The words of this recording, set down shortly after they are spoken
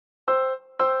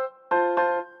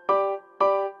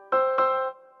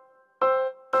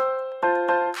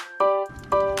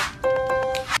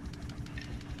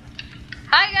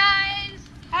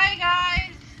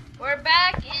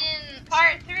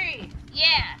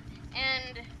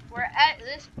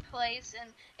this place.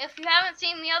 And if you haven't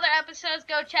seen the other episodes,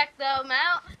 go check them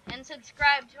out and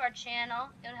subscribe to our channel.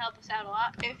 It would help us out a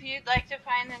lot. If you'd like to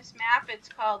find this map, it's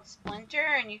called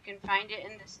Splinter, and you can find it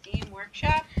in the Steam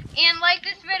Workshop. And like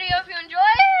this video if you enjoy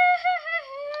it.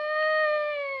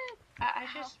 I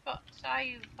just saw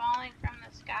you falling from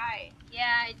the sky.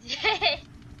 Yeah, I did.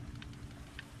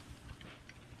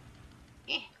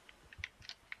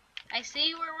 I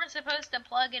see where we're supposed to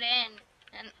plug it in.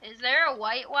 And is there a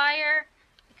white wire?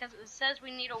 Because it says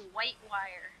we need a white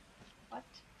wire. What?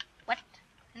 What?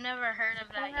 I never heard of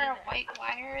that Isn't there either. a white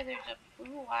wire? There's a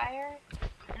blue wire?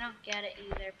 I don't get it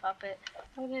either, Puppet.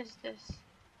 What is this?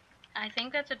 I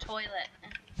think that's a toilet.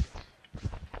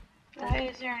 Why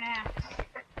is there an axe?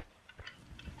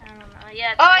 I don't know.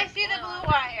 Yeah. Oh, I see the blue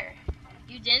wire.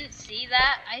 You didn't see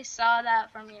that? I saw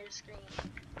that from your screen.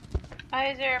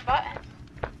 Why is there a button?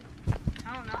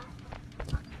 I don't know.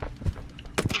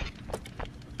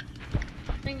 I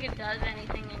don't think it does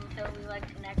anything until we like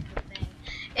connect the thing.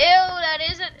 Ew, that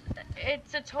is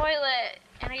it's a toilet,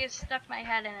 and I just stuck my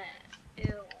head in it.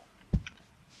 Ew.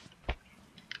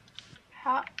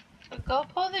 How? Go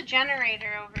pull the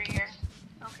generator over here.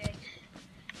 Okay.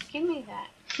 Give me that.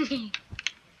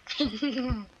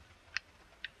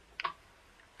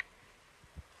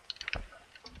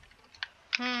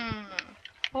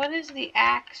 What is the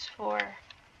axe for?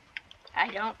 I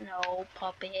don't know,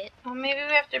 Puppet. Well, maybe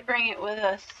we have to bring it with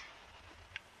us.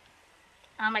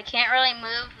 I can't really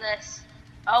move this.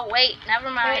 Oh, wait, never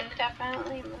mind. It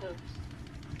definitely moves.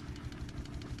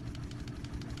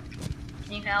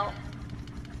 Can you help?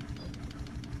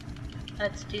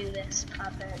 Let's do this,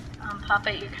 Puppet.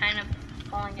 Puppet, you're kind of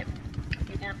pulling it.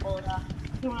 You're gonna pull it off.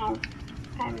 No,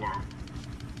 I'm not.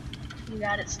 You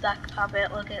got it stuck,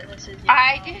 Puppet. Look at this.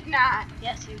 I did not.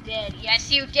 Yes, you did. Yes,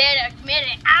 you did. Admit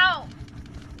it. Ow!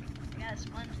 I got a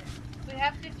splinter. We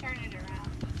have to turn it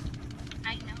around.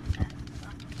 I know that.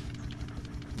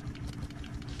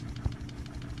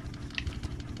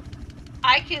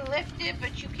 I can lift it,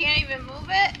 but you can't even move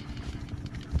it.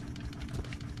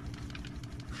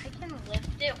 I can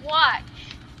lift it. Watch.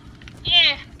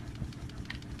 Yeah.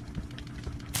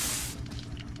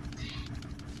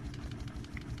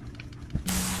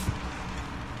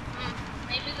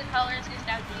 Maybe the color is just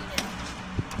outdated.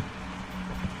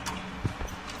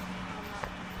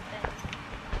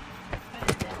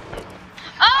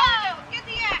 Oh! Get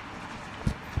the axe!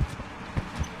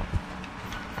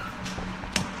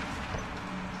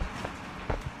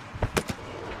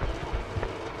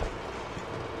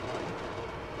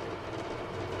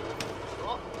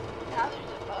 Oh, now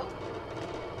there's a boat.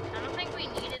 I don't think we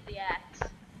needed the axe.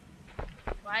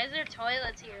 Why is there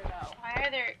toilets here, though? Why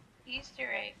are there Easter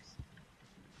eggs?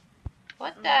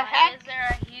 What the Why heck? is there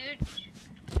a huge...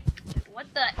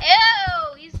 What the...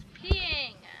 Ew! He's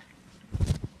peeing!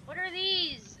 What are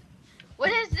these? What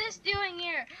is this doing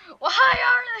here? Why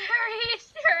are there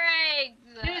Easter eggs?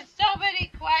 There's so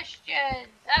many questions.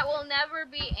 That will never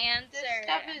be answered. This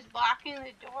stuff is blocking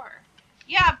the door.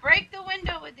 Yeah, break the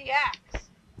window with the axe.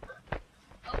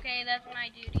 Okay, that's my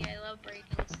duty. I love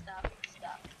breaking stuff.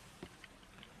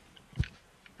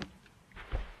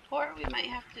 Or we might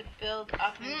have to build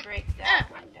up and break that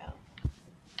window.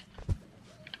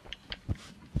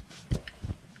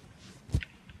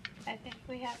 I think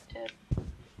we have to...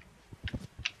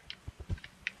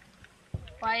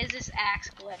 Why is this axe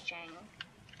glitching?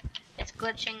 It's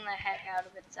glitching the heck out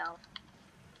of itself.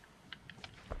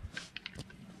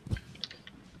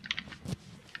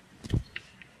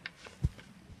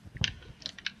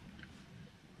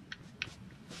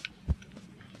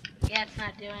 Yeah, it's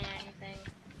not doing anything.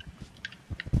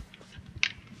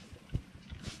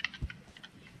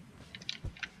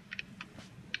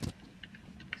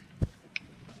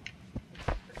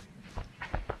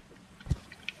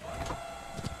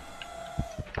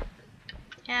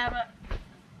 Yeah, but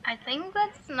I think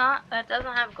that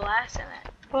doesn't have glass in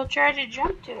it. We'll try to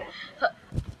jump to it.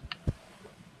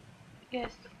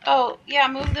 Yes. Oh, yeah,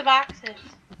 move the boxes.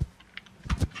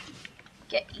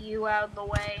 Get you out of the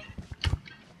way.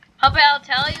 Puppet, I'll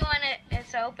tell you when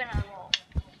it's open and we'll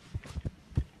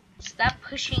stop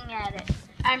pushing at it.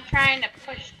 I'm trying to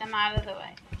push them out of the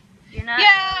way. You're not Yay!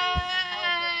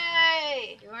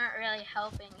 You weren't really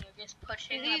helping. You're just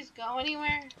pushing. Do these go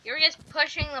anywhere? You're just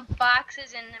pushing the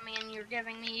boxes into me, and you're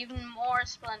giving me even more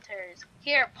splinters.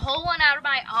 Here, pull one out of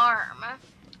my arm.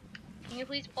 Can you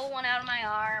please pull one out of my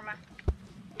arm?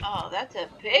 Oh, that's a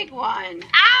big one.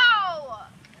 Ow!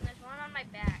 And there's one on my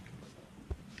back.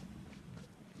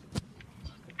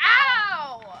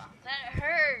 Ow! That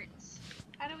hurts.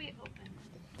 How do we open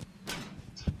this?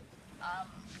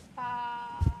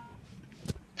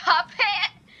 Puppet!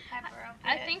 I broke it. I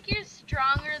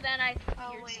stronger than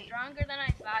Oh, you're wait. stronger than I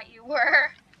thought you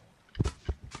were.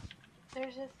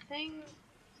 There's a thing.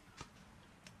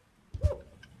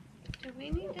 Do we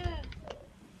need to?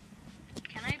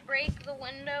 Can I break the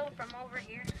window from over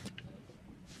here?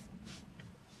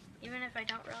 Even if I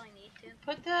don't really need to.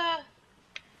 Put the.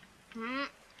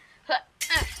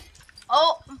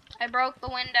 Oh, I broke the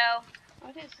window.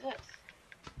 What is this?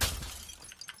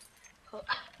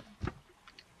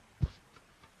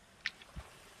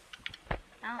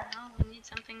 I don't know. We need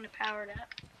something to power it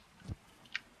up.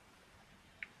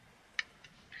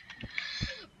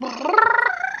 Why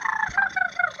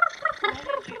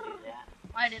did you do that?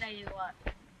 Why did I do what?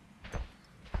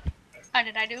 Why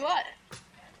did I do what?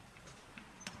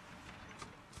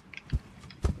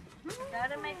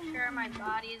 Gotta make sure my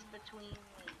body is between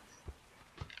legs.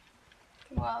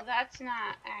 Well, that's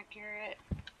not accurate.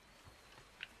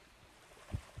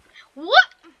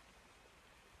 What?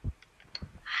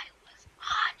 I was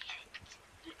on it.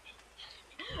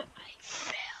 I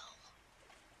fell.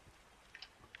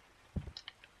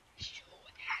 So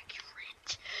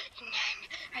accurate. And then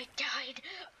I died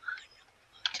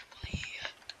unfairly.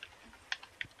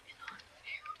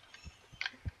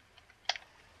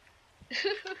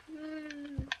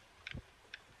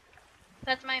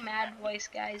 That's my mad voice,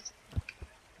 guys.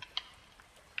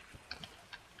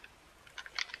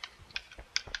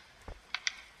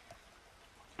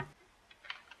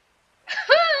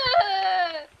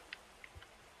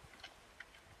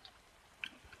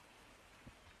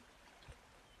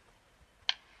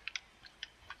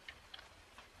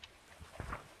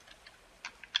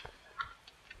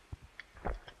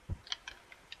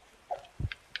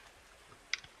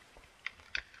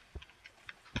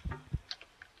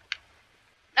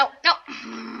 No, no.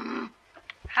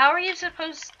 How are you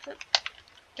supposed to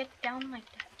get down like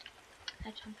that?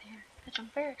 That's unfair. That's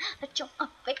unfair. That's so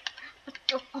unfair. That's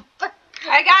so unfair.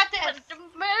 I got this. That's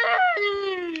unfair.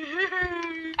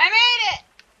 I made it.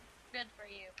 Good for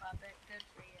you, Puppet. Good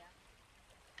for you.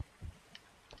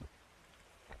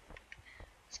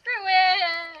 Screw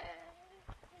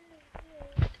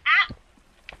it. Ah.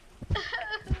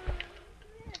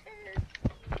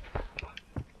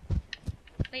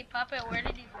 Wait, Puppet, where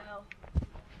did you go?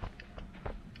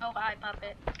 Oh, hi,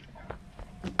 Puppet.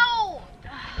 Oh!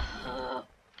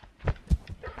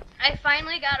 I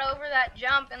finally got over that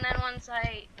jump, and then once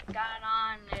I got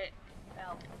on, it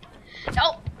fell.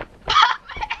 No!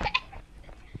 Puppet!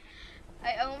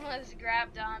 I almost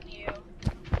grabbed on you.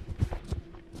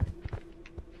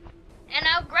 And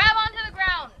now grab onto the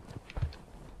ground!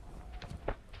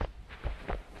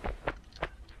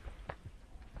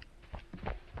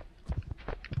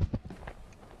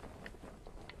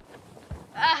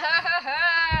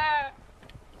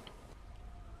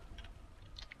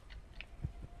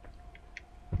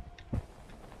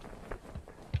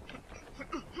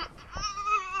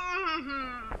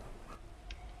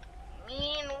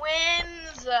 Mean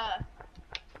wins.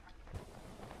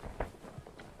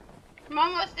 I'm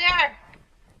almost there.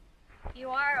 You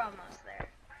are almost there.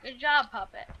 Good job,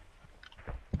 Puppet.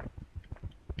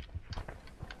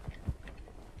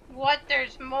 What?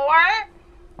 There's more?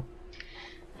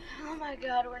 Oh my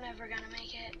god, we're never gonna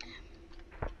make it.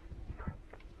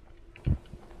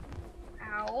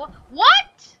 Ow.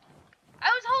 What? I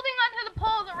was holding onto the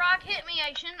pole, the rock hit me,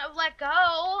 I shouldn't have let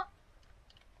go.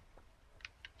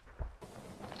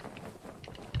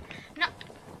 No.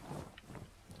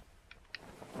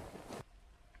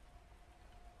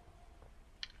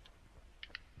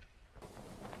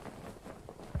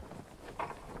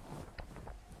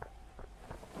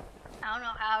 I don't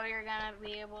know how you're gonna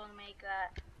be able to make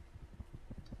that.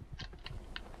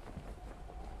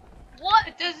 What?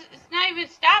 It's not even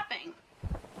stopping.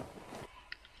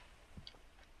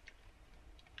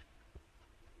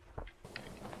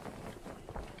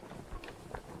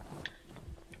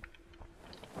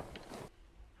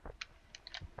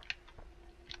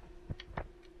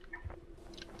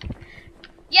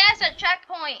 Yes, a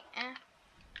checkpoint.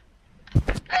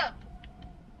 Ugh.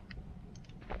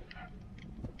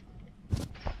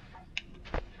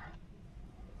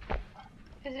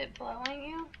 Is it blowing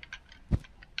you?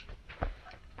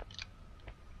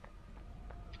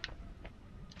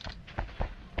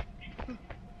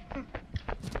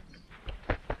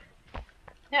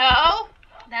 No.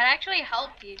 That actually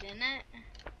helped you, didn't it?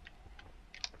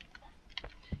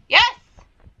 Yes.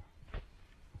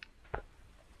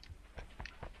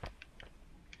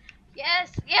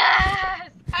 Yes, yes!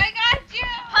 I got you.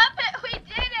 Puppet, we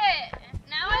did it!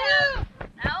 Now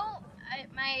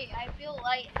I feel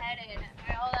lightheaded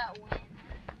by all that wind.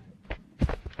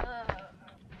 Ugh.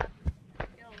 I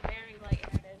feel very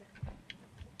lightheaded.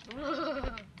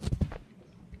 Ugh.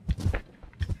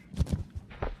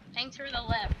 to the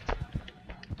left.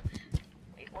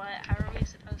 Wait, what? How are we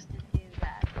supposed to do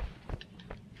that?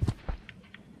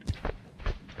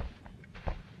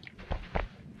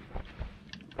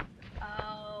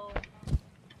 Oh.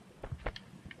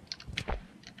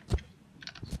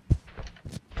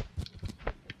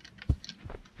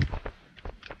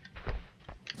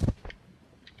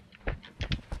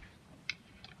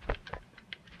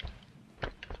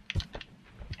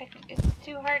 It's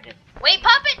too hard to. Wait,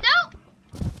 Puppet, no!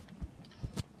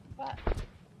 What?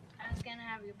 I was gonna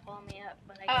have you pull me up,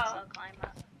 but I guess I'll climb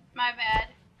up. My bad.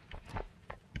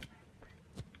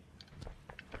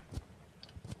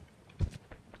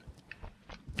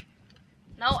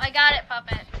 No, I got it,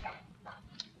 Puppet.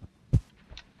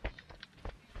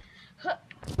 Huh.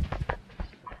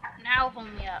 Now pull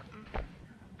me up.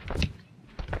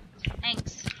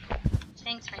 Thanks.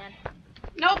 Thanks, man.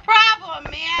 No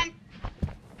problem, man.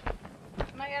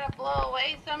 Am I gonna blow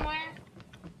away somewhere?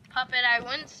 Puppet, I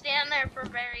wouldn't stand there for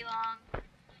very long.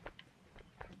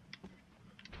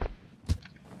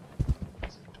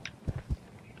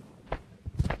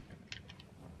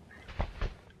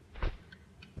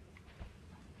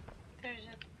 There's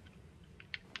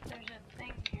a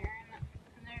thing here,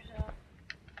 and there's a.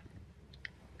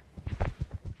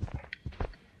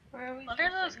 Where are we? What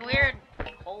are those weird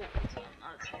holes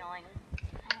on the ceiling?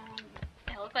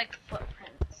 They look like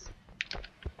footprints.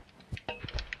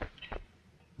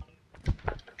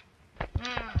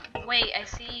 Wait, I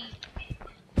see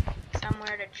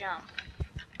somewhere to jump.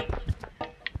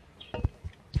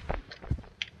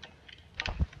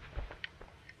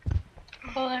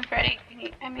 Well then, Freddy,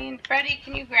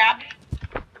 can you grab it?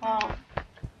 Well,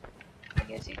 I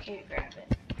guess you can't grab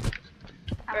it.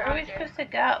 Where are we supposed to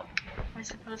go? We're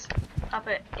supposed to,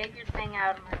 Puppet, get your thing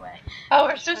out of my way. Oh,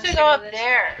 we're supposed to go up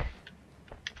there.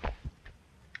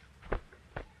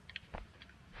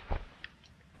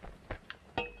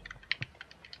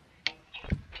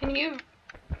 Can you?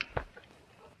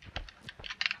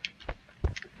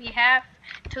 We have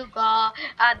to go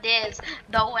this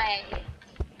the way.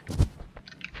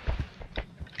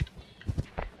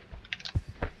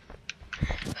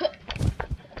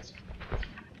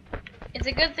 It's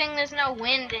a good thing there's no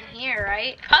wind in here,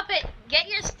 right? Puppet, get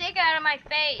your stick out of my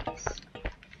face.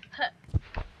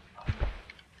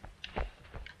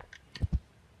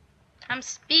 I'm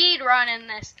speed running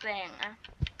this thing.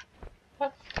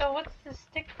 What's the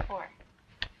stick for?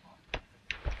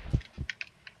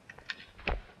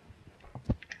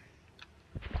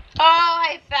 Oh,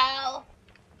 I fell.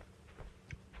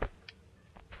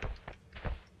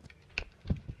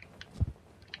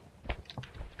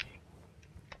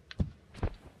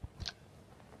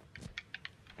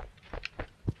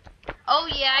 Oh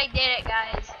yeah, I did it,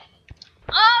 guys.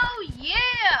 Oh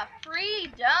yeah,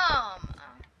 freedom.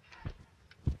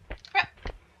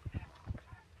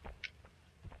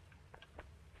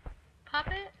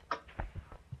 Puppet?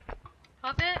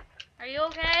 Puppet? Are you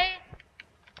okay?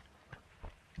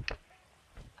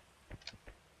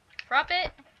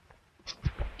 Fruppet?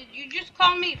 Did you just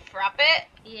call me Fruppet?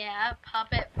 Yeah,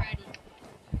 Puppet Freddy.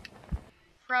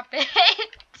 Fruppet.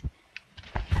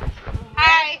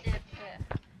 Hi.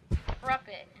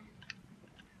 Fruppet.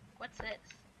 What's this?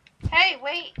 Hey,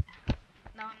 wait.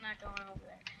 No, I'm not going over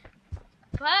there.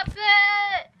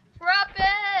 Puppet!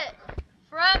 Fruppet!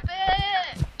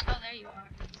 Fruppet! Oh, there you are.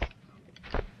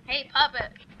 Hey,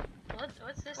 Puppet.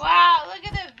 What's this? Wow, look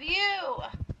at the view.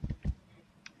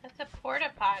 That's a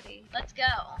porta potty. Let's go.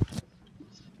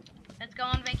 Let's go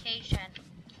on vacation.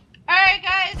 Alright,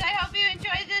 guys, I hope you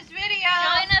enjoyed